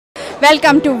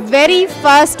Welcome to very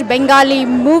first Bengali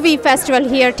movie festival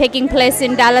here taking place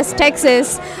in Dallas,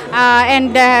 Texas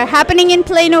and happening in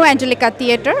Plano Angelica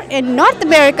Theater. In North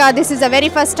America, this is the very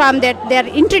first time that they are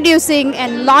introducing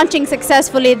and launching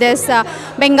successfully this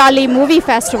Bengali movie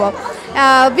festival.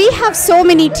 We have so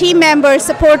many team members,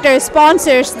 supporters,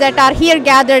 sponsors that are here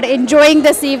gathered enjoying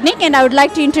this evening, and I would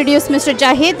like to introduce Mr.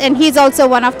 Jahed, and he's also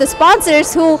one of the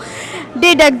sponsors who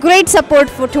did a great support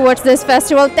towards this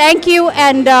festival. Thank you,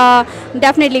 and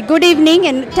definitely good evening,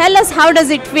 and tell us, how does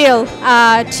it feel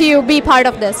to be part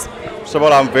of this? First of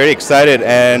all, I'm very excited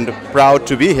and proud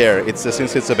to be here.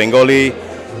 Since it's a Bengali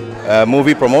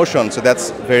movie promotion, so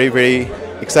that's very, very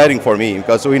exciting for me,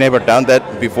 because we never done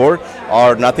that before,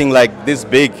 or nothing like this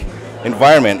big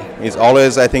environment. It's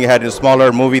always, I think, had a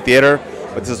smaller movie theater,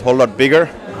 but this is a whole lot bigger,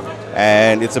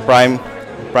 and it's a prime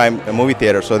movie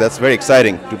theater, so that's very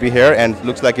exciting to be here, and it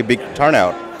looks like a big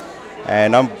turnout,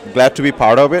 and I'm glad to be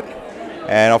part of it.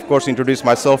 And of course, introduce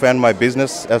myself and my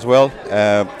business as well.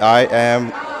 I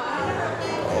am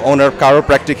owner of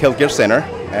Chiropractic Healthcare Center,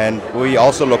 and we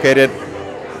also located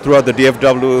throughout the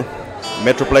DFW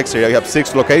Metroplex area. We have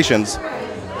 6 locations,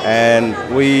 and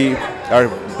we are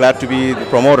glad to be the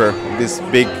promoter of these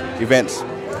big events.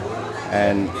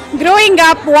 And growing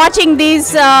up watching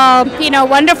these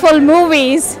wonderful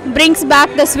movies brings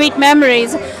back the sweet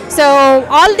memories. So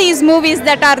all these movies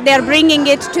that they're bringing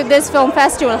it to this film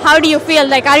festival, how do you feel?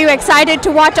 Like, are you excited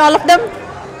to watch all of them?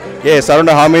 yes, I don't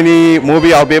know how many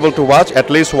movies I'll be able to watch, at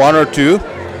least 1 or 2.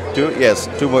 Yes,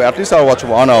 2 movies. At least I'll watch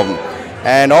one of them.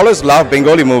 And always love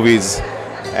Bengali movies,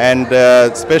 and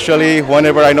especially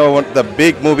whenever I know when the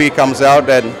big movie comes out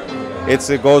and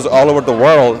it goes all over the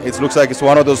world. It looks like it's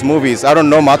one of those movies. I don't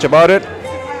know much about it,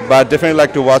 but definitely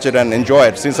like to watch it and enjoy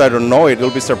it. Since I don't know it, it'll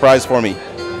be a surprise for me.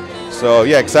 So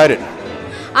yeah, excited.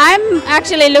 I'm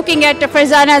actually looking at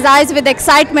Farzana's eyes with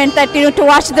excitement that to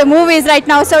watch the movies right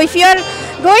now. So if you're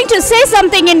going to say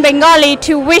something in Bengali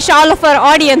to wish all of our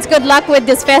audience good luck with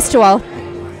this festival.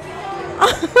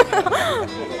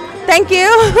 Thank you.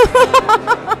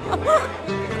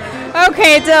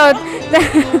 Okay, so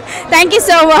thank you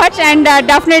so much, and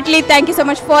definitely thank you so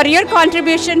much for your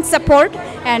contribution, support,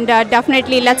 and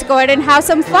definitely let's go ahead and have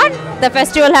some fun. The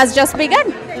festival has just begun.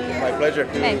 My pleasure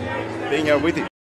being here with you.